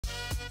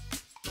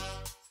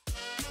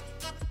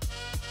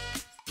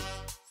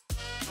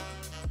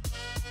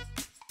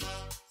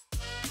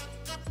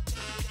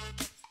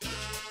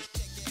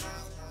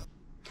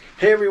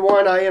Hey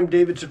everyone, I am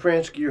David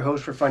Safransky, your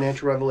host for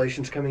Financial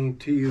Revelations, coming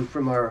to you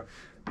from our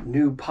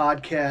new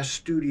podcast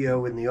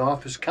studio in the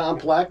office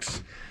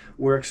complex.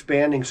 We're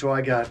expanding, so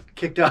I got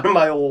kicked out of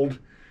my old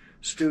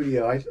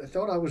studio. I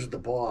thought I was the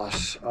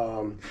boss.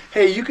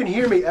 Hey, you can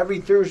hear me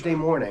every Thursday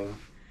morning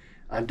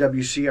on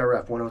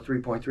WCRF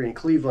 103.3 in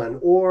Cleveland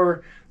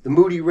or the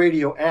Moody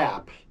Radio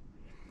App.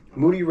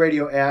 Moody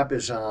Radio App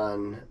is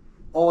on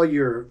all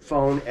your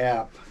phone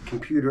app,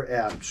 computer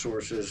app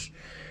sources.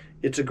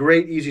 It's a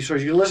great, easy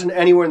source. You can listen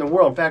anywhere in the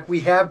world. In fact, we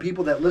have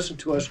people that listen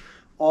to us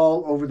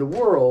all over the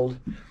world.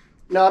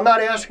 Now, I'm not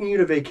asking you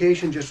to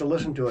vacation just to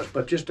listen to us,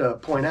 but just to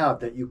point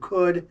out that you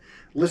could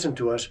listen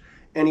to us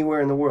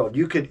anywhere in the world.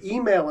 You could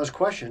email us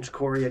questions,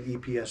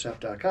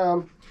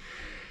 Corey@epsf.com.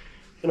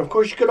 And of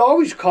course, you could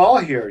always call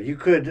here. You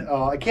could,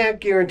 I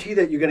can't guarantee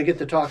that you're going to get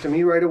to talk to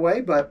me right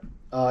away, but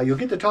you'll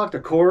get to talk to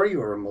Corey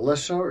or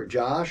Melissa or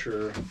Josh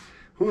or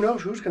who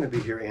knows who's going to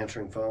be here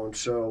answering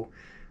phones. So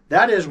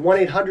that is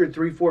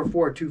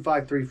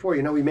 1-800-344-2534.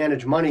 You know, we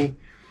manage money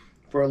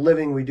for a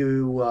living. We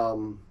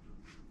do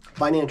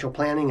financial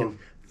planning and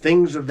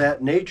things of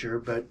that nature,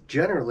 but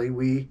generally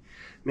we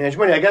manage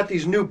money. I got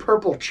these new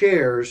purple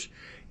chairs,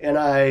 and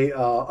I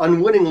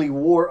unwittingly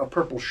wore a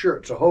purple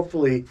shirt, so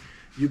hopefully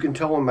you can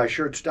tell when my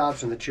shirt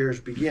stops and the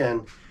chairs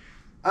begin.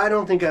 I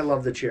don't think I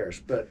love the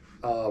chairs, but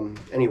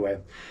anyway.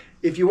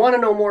 If you want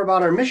to know more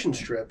about our mission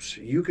trips,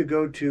 you could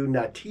go to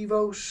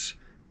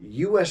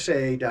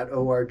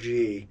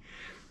nativosusa.org.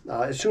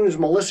 As soon as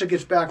Melissa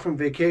gets back from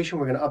vacation,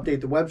 we're going to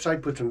update the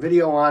website, put some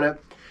video on it.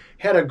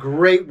 Had a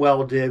great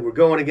well dig. We're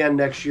going again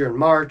next year in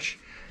March.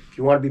 If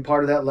you want to be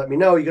part of that, let me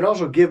know. You can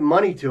also give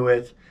money to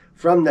it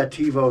from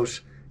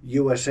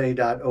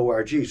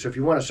nativosusa.org. So if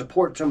you want to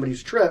support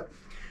somebody's trip,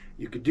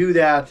 you could do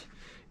that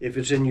if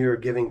it's in your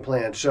giving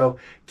plan. So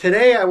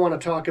today I want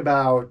to talk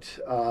about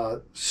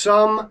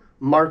some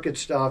market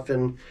stuff,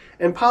 and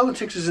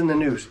politics is in the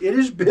news. It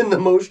has been the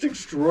most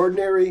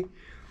extraordinary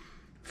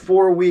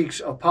 4 weeks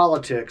of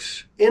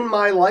politics in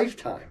my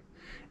lifetime.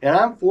 And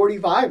I'm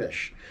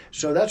 45-ish,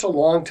 so that's a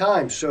long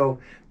time. So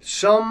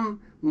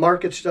some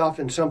market stuff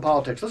and some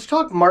politics. Let's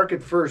talk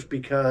market first,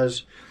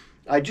 because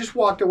I just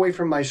walked away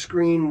from my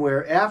screen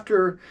where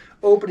after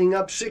opening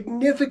up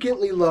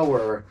significantly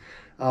lower,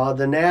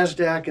 the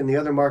NASDAQ and the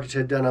other markets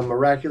had done a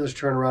miraculous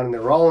turnaround, and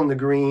they're all in the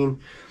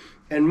green.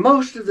 And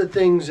most of the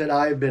things that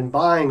I've been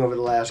buying over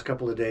the last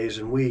couple of days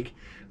and week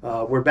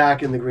were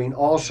back in the green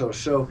also.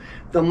 So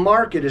the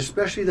market,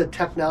 especially the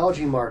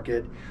technology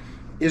market,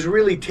 is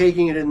really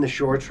taking it in the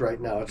shorts right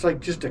now. It's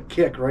like just a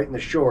kick right in the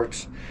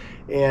shorts.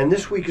 And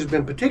this week has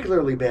been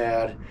particularly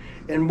bad.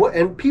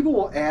 And people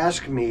will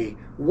ask me,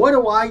 what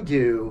do I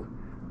do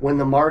when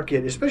the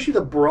market, especially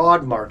the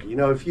broad market, you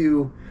know, if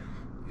you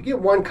get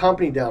one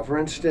company down, for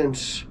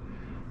instance,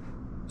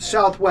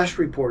 Southwest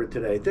reported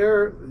today.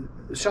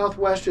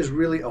 Southwest is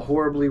really a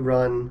horribly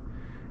run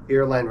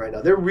airline right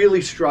now. They're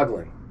really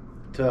struggling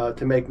to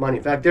make money.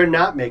 In fact, they're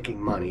not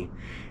making money.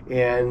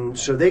 And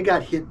so they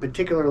got hit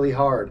particularly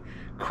hard.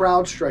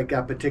 CrowdStrike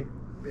got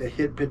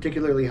hit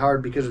particularly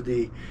hard because of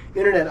the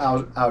internet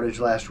outage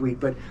last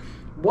week. But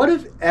what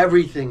if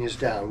everything is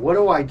down? What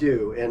do I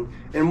do?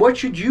 And what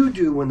should you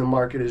do when the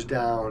market is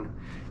down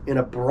in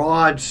a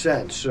broad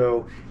sense?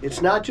 So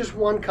it's not just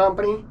one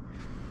company.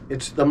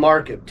 It's the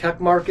market. Tech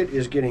market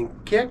is getting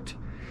kicked.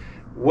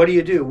 What do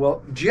you do?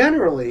 Well,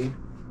 generally,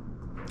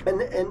 and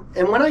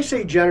when I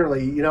say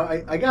generally, you know,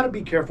 I got to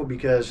be careful,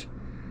 because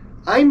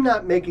I'm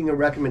not making a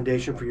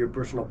recommendation for your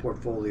personal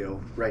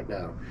portfolio right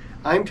now.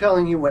 I'm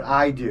telling you what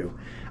I do.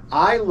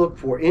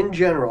 In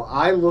general,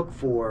 I look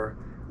for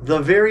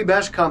the very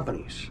best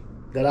companies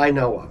that I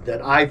know of,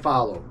 that I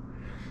follow.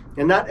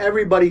 And not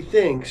everybody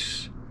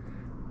thinks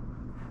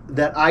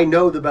that I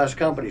know the best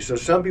companies. So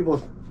some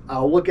people,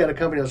 I'll look at a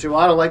company and say, well,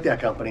 I don't like that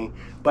company,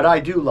 but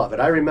I do love it.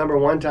 I remember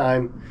one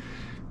time,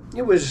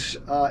 it was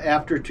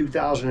after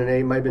 2008,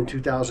 it might have been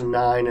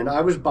 2009, and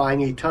I was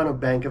buying a ton of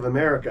Bank of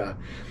America.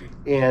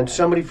 And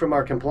somebody from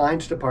our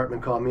compliance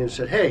department called me and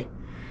said, hey,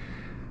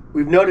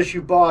 we've noticed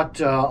you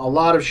bought a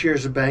lot of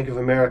shares of Bank of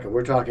America.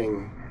 We're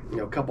talking, you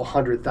know, a couple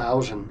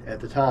 100,000 at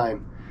the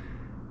time.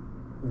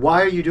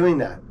 Why are you doing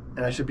that?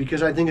 And I said,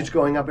 because I think it's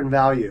going up in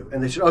value.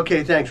 And they said,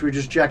 okay, thanks, we're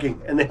just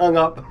checking. And they hung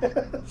up.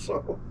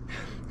 So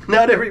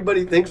not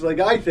everybody thinks like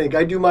I think.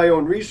 I do my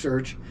own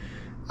research.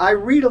 I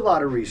read a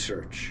lot of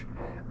research.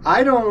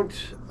 I don't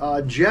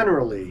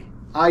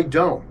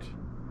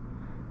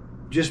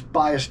just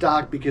buy a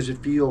stock because it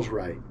feels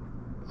right.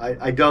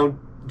 I don't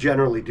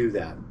generally do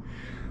that.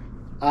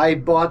 I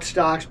bought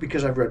stocks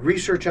because I've read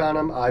research on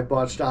them. I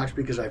bought stocks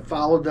because I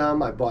followed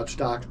them. I bought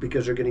stocks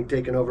because they're getting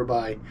taken over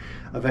by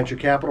a venture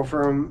capital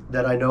firm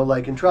that I know,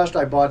 like, and trust.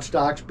 I bought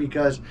stocks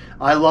because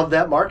I love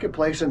that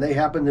marketplace and they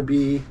happen to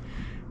be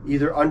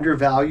either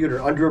undervalued or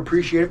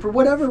underappreciated for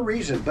whatever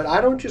reason. But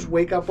I don't just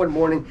wake up one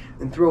morning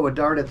and throw a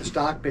dart at the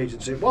stock page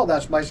and say, well,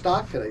 that's my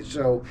stock today.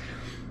 So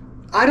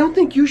I don't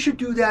think you should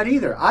do that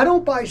either. I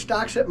don't buy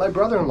stocks that my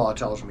brother-in-law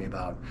tells me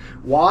about.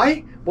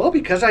 Why? Well,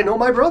 because I know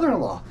my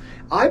brother-in-law.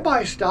 I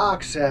buy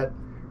stocks that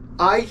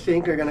I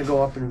think are going to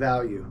go up in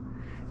value.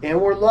 And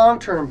we're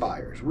long-term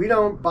buyers. We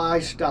don't buy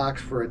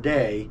stocks for a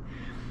day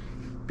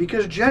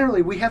because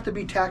generally we have to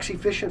be tax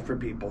efficient for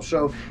people.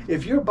 So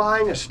if you're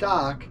buying a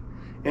stock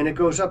and it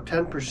goes up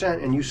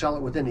 10% and you sell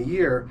it within a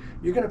year,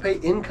 you're going to pay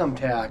income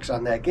tax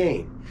on that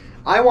gain.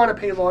 I want to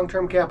pay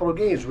long-term capital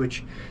gains,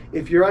 which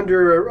if you're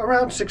under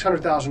around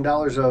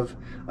 $600,000 of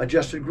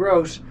adjusted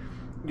gross,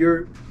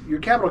 your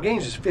capital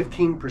gains is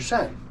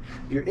 15%.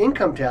 Your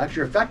income tax,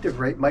 your effective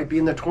rate might be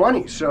in the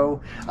 20s. So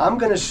I'm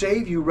going to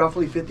save you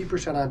roughly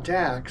 50% on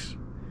tax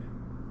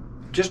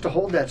just to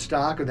hold that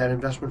stock or that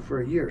investment for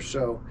a year.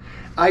 So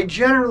I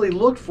generally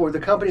look for the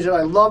companies that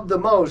I love the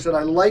most, that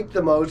I like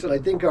the most, that I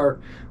think are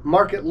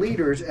market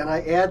leaders, and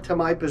I add to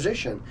my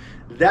position.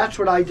 That's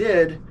what I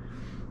did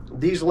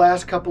these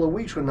last couple of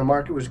weeks when the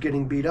market was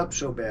getting beat up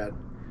so bad.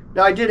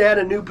 Now, I did add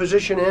a new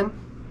position in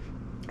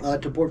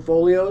to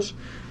portfolios,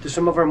 to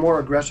some of our more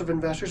aggressive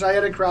investors. I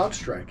added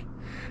CrowdStrike.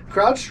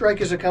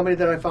 CrowdStrike is a company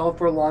that I followed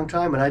for a long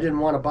time, and I didn't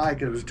want to buy it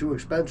because it was too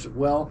expensive.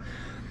 Well,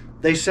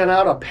 they sent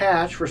out a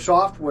patch for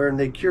software, and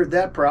they cured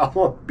that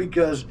problem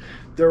because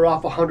they're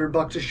off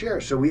 $100 a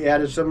share. So we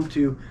added some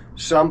to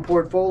some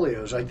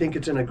portfolios. I think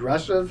it's an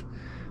aggressive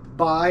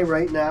buy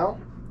right now.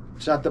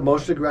 It's not the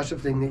most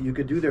aggressive thing that you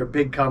could do. They're a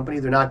big company.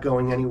 They're not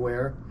going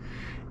anywhere.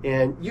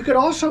 And you could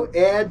also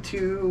add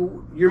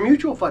to your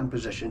mutual fund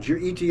positions, your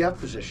ETF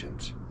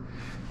positions.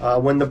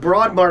 When the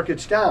broad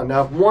market's down.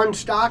 Now, if one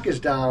stock is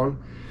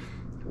down,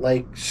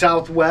 like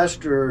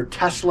Southwest or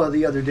Tesla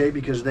the other day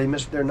because they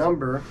missed their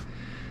number,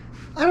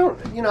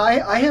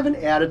 I haven't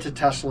added to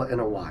Tesla in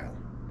a while.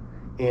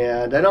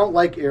 And I don't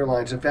like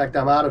airlines. In fact,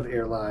 I'm out of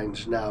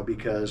airlines now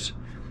because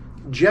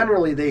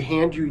generally they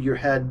hand you your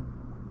head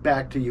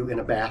back to you in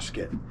a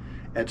basket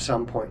at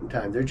some point in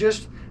time.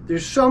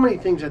 There's so many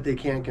things that they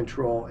can't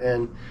control.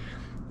 And,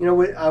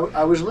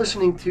 I was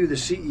listening to the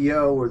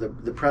CEO or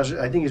the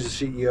president, I think he's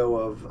the CEO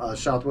of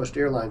Southwest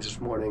Airlines this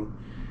morning,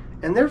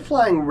 and they're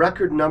flying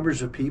record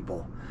numbers of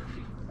people.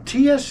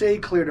 TSA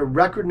cleared a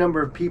record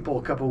number of people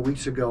a couple of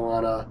weeks ago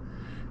on a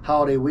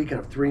holiday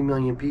weekend of 3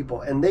 million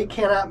people, and they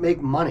cannot make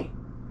money.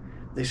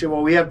 They say,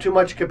 well, we have too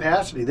much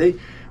capacity.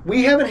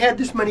 We haven't had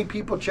this many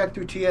people check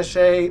through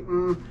TSA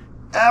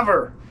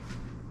ever,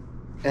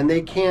 and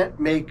they can't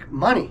make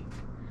money.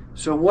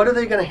 So what are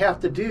they going to have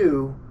to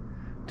do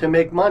to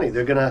make money?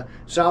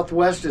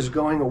 Southwest is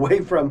going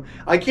away from,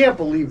 I can't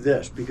believe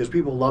this because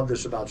people love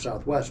this about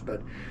Southwest,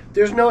 but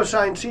there's no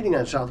assigned seating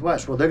on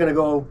Southwest. Well,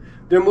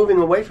 they're moving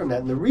away from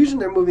that. And the reason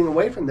they're moving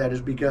away from that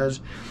is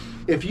because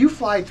if you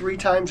fly 3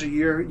 times a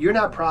year, you're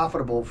not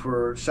profitable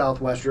for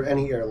Southwest or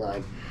any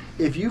airline.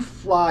 If you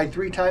fly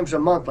 3 times a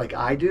month like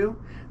I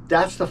do,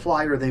 that's the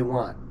flyer they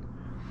want.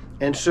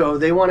 And so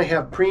they want to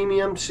have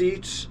premium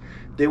seats.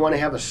 They want to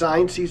have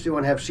assigned seats. They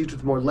want to have seats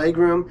with more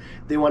legroom.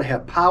 They want to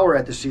have power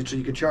at the seat so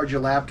you can charge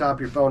your laptop,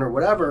 your phone, or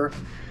whatever.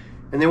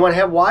 And they want to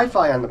have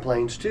Wi-Fi on the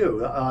planes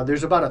too.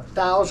 There's about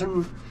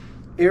 1,000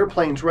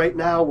 airplanes right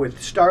now with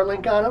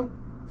Starlink on them.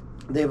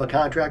 They have a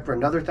contract for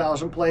another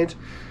 1,000 planes.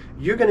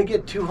 You're going to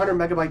get 200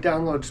 megabyte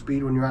download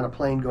speed when you're on a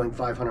plane going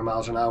 500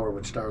 miles an hour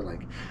with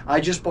Starlink. I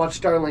just bought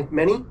Starlink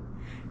Mini.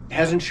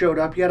 Hasn't showed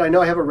up yet. I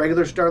know I have a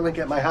regular Starlink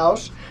at my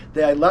house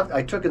that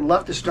I took and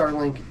left the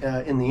Starlink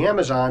in the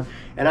Amazon,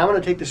 and I'm going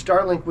to take the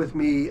Starlink with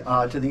me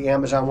to the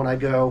Amazon when I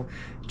go,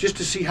 just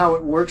to see how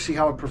it works, see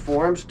how it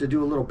performs, to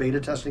do a little beta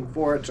testing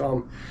for it. So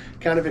I'm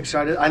kind of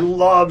excited. I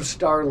love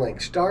Starlink.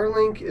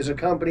 Starlink is a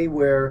company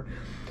where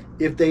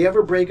if they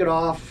ever break it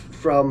off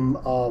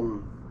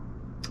from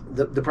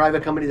the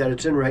private company that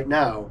it's in right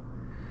now,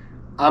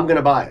 I'm going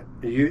to buy it.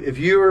 If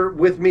you're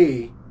with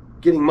me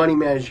getting money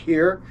managed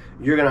here,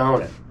 you're going to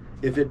own it.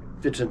 If it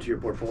fits into your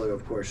portfolio,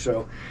 of course.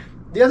 So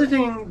the other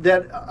thing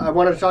that I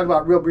wanted to talk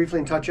about real briefly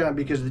and touch on,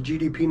 because the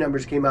GDP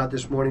numbers came out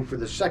this morning for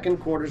the second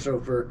quarter, so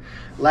for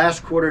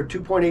last quarter,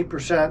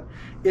 2.8%,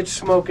 it's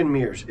smoke and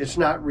mirrors. It's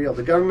not real.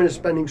 The government is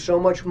spending so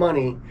much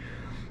money.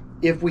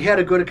 If we had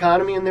a good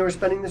economy and they were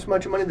spending this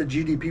much money, the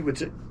GDP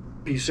would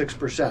be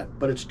 6%,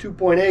 but it's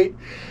 2.8%.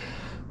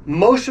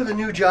 Most of the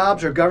new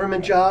jobs are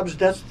government jobs.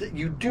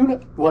 You do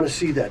not want to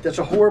see that. That's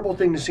a horrible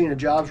thing to see in a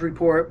jobs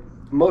report.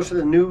 Most of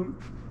the new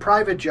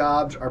private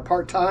jobs are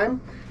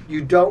part-time.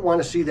 You don't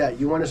want to see that.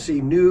 You want to see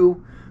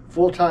new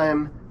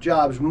full-time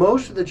jobs.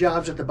 Most of the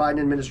jobs that the Biden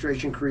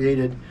administration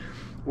created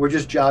were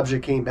just jobs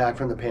that came back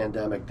from the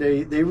pandemic.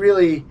 They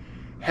really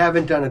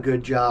haven't done a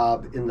good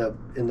job in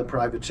the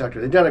private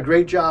sector. They've done a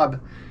great job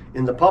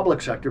in the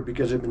public sector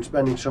because they've been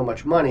spending so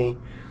much money.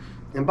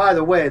 And by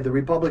the way, the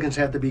Republicans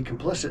have to be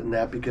complicit in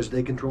that because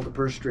they control the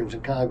purse strings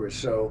in Congress.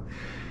 So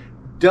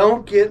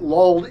don't get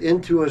lulled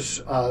into a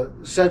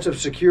sense of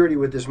security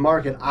with this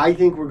market. I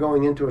think we're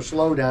going into a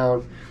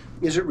slowdown.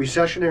 Is it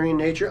recessionary in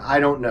nature? I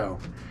don't know.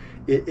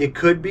 It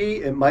could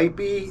be. It might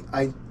be.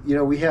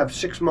 We have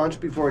 6 months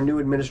before a new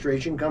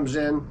administration comes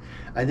in.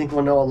 I think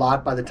we'll know a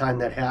lot by the time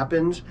that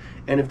happens.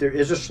 And if there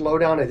is a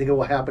slowdown, I think it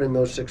will happen in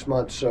those 6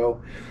 months.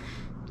 So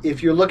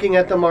if you're looking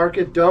at the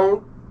market,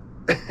 don't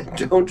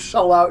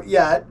sell out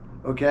yet,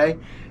 okay?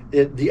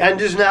 The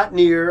end is not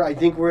near. I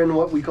think we're in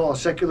what we call a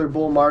secular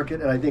bull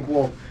market, and I think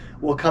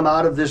we'll come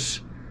out of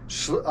this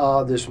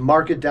this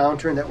market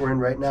downturn that we're in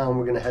right now, and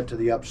we're going to head to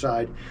the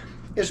upside,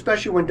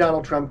 especially when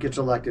Donald Trump gets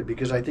elected,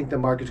 because I think the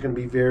market's going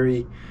to be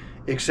very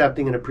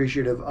accepting and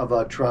appreciative of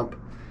a Trump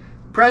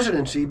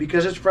presidency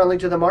because it's friendly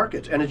to the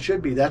markets, and it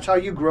should be. That's how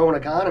you grow an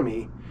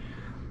economy.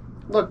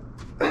 Look,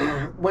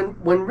 when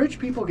rich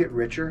people get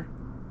richer,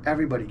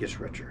 everybody gets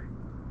richer.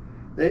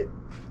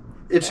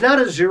 It's not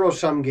a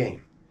zero-sum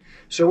game.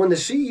 So when the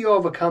CEO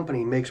of a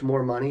company makes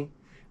more money,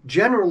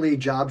 generally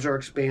jobs are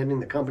expanding,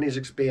 the company's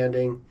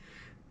expanding,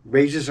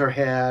 raises are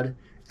had,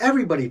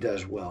 everybody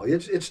does well.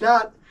 It's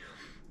not,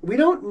 we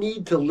don't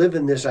need to live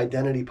in this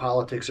identity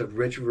politics of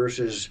rich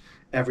versus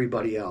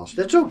everybody else.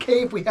 That's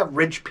okay if we have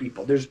rich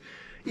people.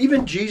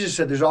 Even Jesus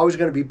said there's always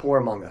going to be poor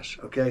among us,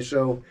 okay?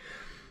 So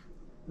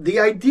the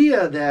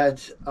idea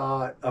that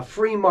a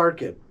free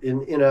market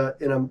in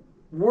a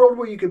world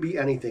where you could be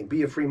anything,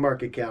 be a free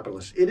market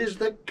capitalist, it is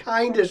the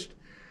kindest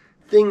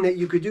thing that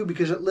you could do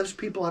because it lifts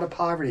people out of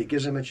poverty. It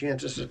gives them a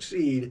chance to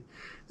succeed.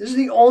 This is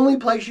the only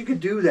place you could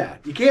do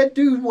that. You can't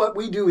do what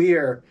we do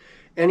here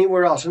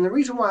anywhere else. And the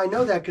reason why I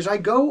know that, because I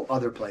go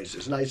other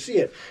places and I see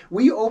it.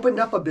 We opened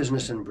up a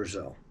business in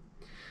Brazil.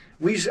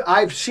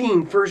 I've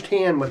seen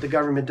firsthand what the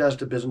government does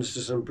to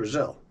businesses in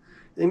Brazil.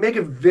 They make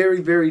it very,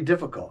 very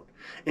difficult.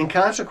 And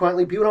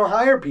consequently, people don't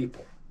hire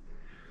people.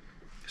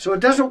 So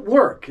it doesn't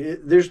work.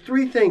 There's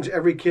three things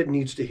every kid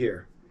needs to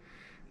hear.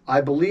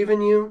 I believe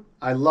in you,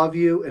 I love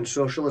you, and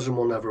socialism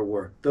will never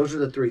work. Those are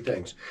the three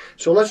things.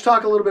 So let's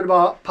talk a little bit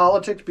about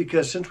politics,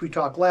 because since we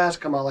talked last,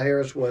 Kamala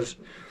Harris was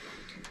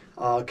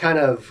kind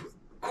of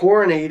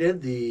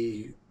coronated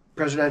the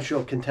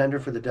presidential contender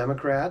for the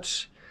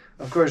Democrats.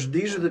 Of course,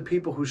 these are the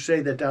people who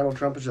say that Donald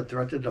Trump is a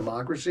threat to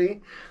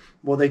democracy.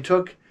 Well, they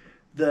took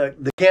the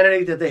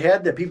candidate that they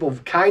had that people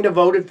kind of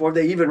voted for.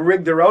 They even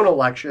rigged their own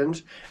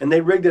elections, and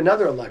they rigged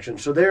another election.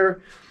 So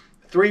they're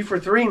 3 for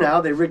 3 now.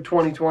 They rigged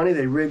 2020.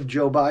 They rigged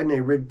Joe Biden.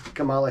 They rigged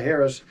Kamala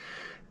Harris.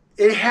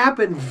 It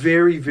happened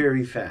very,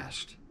 very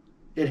fast.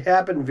 It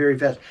happened very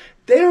fast.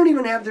 They don't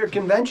even have their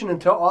convention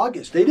until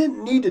August. They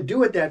didn't need to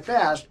do it that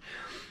fast.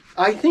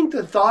 I think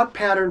the thought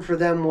pattern for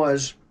them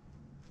was,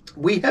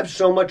 we have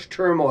so much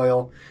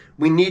turmoil,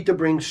 we need to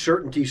bring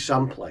certainty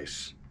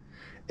someplace.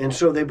 And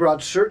so they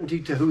brought certainty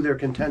to who their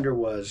contender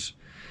was.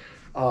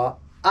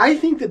 I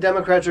think the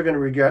Democrats are going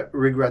to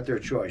regret their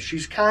choice.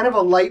 She's kind of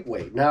a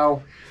lightweight.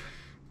 Now,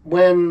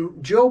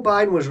 when Joe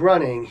Biden was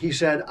running, he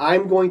said,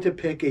 I'm going to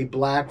pick a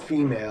black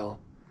female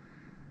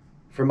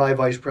for my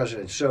vice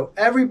president. So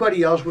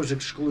everybody else was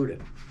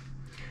excluded.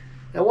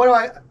 Now,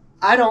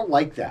 I don't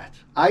like that.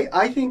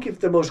 I think if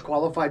the most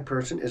qualified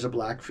person is a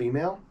black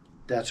female,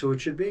 that's who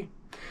it should be.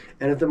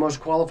 And if the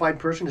most qualified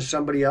person is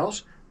somebody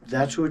else,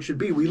 that's who it should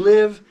be. We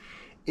live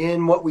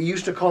in what we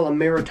used to call a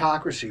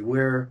meritocracy,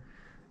 where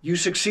you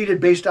succeeded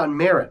based on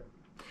merit.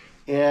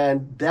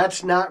 And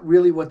that's not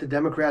really what the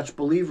Democrats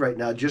believe right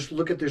now. Just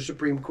look at their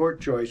Supreme Court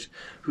choice,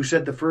 who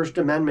said the First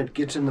Amendment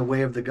gets in the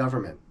way of the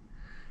government.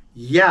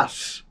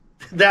 Yes,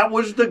 that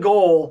was the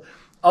goal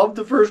of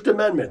the First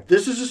Amendment.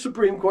 This is a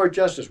Supreme Court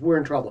justice. We're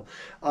in trouble.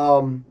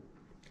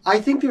 I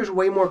think there's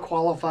way more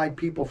qualified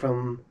people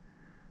from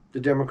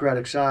the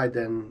Democratic side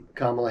than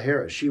Kamala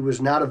Harris. She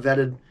was not a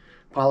vetted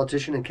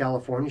politician in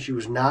California. She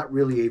was not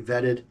really a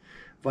vetted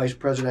vice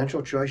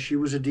presidential choice. She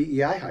was a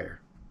DEI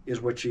hire,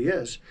 is what she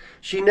is.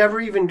 She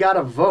never even got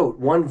a vote,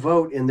 one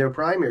vote in their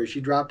primary.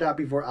 She dropped out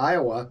before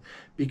Iowa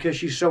because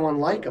she's so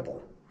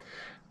unlikable.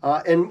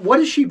 And what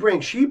does she bring?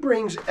 She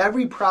brings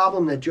every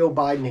problem that Joe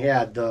Biden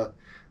had, the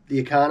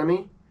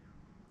economy,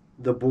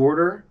 the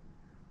border,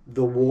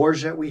 the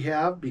wars that we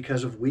have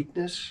because of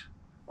weakness,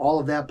 all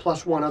of that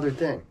plus one other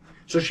thing.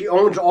 So she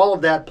owns all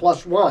of that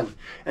plus one.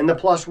 And the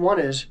plus one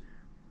is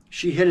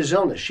she hid his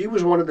illness. She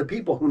was one of the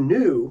people who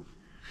knew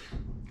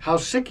how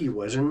sick he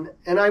was. And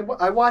I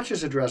watched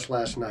his address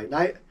last night.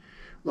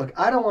 And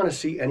I don't want to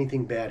see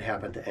anything bad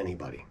happen to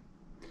anybody.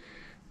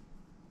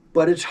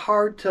 But it's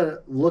hard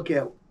to look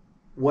at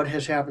what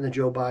has happened to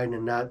Joe Biden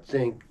and not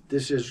think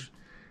this is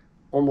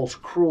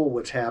almost cruel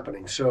what's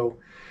happening. So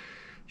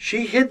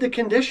she hid the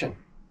condition.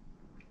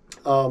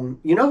 You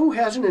know who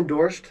hasn't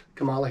endorsed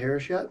Kamala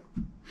Harris yet?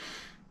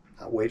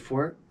 Wait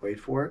for it.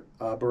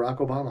 Barack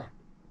Obama.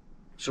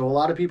 So a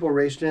lot of people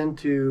raced in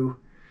to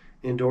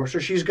endorse her.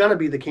 She's going to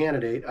be the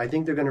candidate. I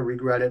think they're going to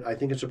regret it. I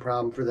think it's a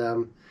problem for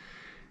them.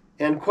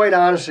 And quite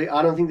honestly,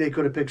 I don't think they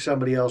could have picked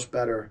somebody else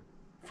better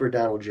for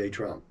Donald J.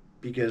 Trump,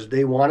 because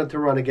they wanted to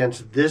run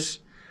against this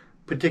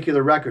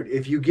particular record.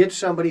 If you get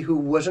somebody who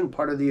wasn't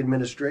part of the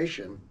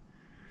administration,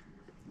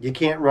 you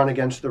can't run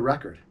against the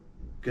record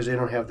because they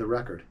don't have the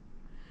record.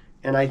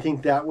 And I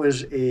think that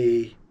was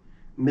a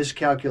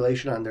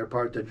miscalculation on their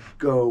part to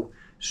go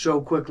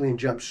so quickly and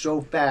jump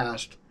so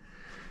fast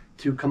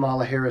to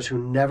Kamala Harris, who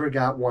never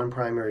got one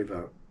primary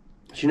vote.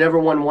 She never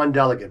won one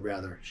delegate,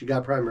 rather. She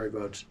got primary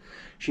votes.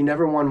 She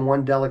never won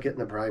one delegate in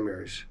the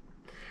primaries.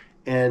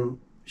 And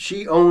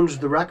she owns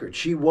the record.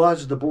 She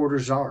was the border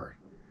czar.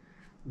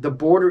 The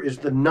border is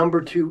the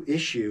number 2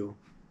 issue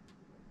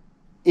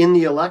in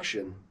the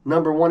election.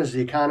 Number 1 is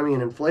the economy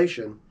and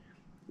inflation.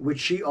 which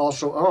she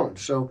also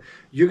owns. So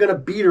you're going to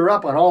beat her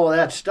up on all of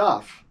that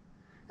stuff.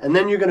 And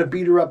then you're going to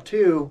beat her up,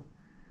 too,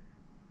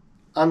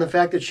 on the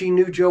fact that she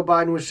knew Joe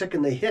Biden was sick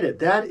and they hid it.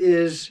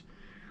 This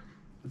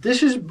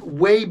is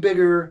way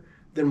bigger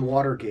than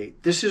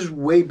Watergate. This is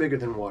way bigger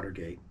than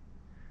Watergate.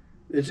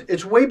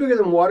 It's way bigger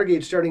than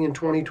Watergate starting in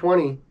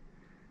 2020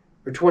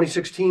 or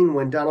 2016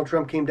 when Donald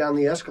Trump came down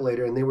the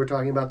escalator and they were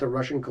talking about the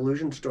Russian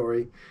collusion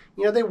story.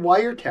 You know, they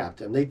wiretapped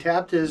him. They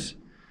tapped his...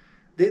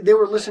 They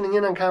were listening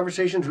in on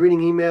conversations,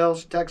 reading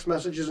emails, text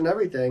messages, and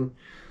everything.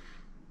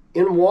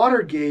 In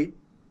Watergate,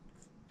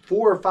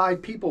 4 or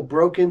 5 people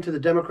broke into the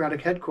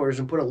Democratic headquarters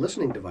and put a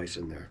listening device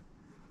in there.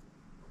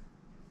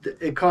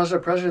 It caused our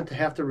president to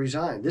have to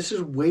resign. This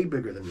is way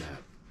bigger than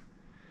that.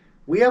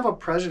 We have a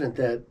president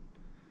that,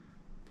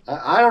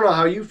 I don't know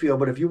how you feel,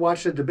 but if you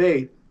watch the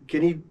debate,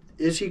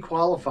 is he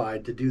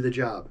qualified to do the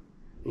job?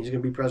 He's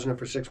going to be president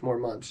for 6 more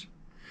months.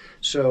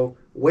 So,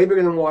 way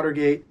bigger than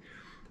Watergate.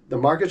 The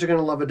markets are going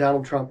to love a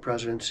Donald Trump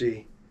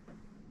presidency.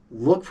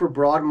 Look for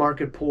broad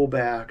market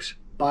pullbacks.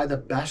 Buy the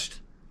best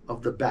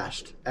of the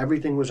best.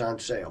 Everything was on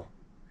sale.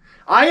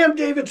 I am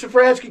David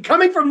Safransky,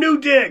 coming from New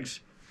Digs.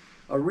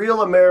 A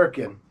real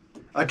American.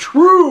 A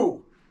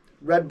true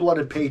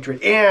red-blooded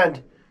patriot.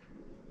 And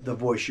the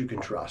voice you can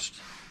trust.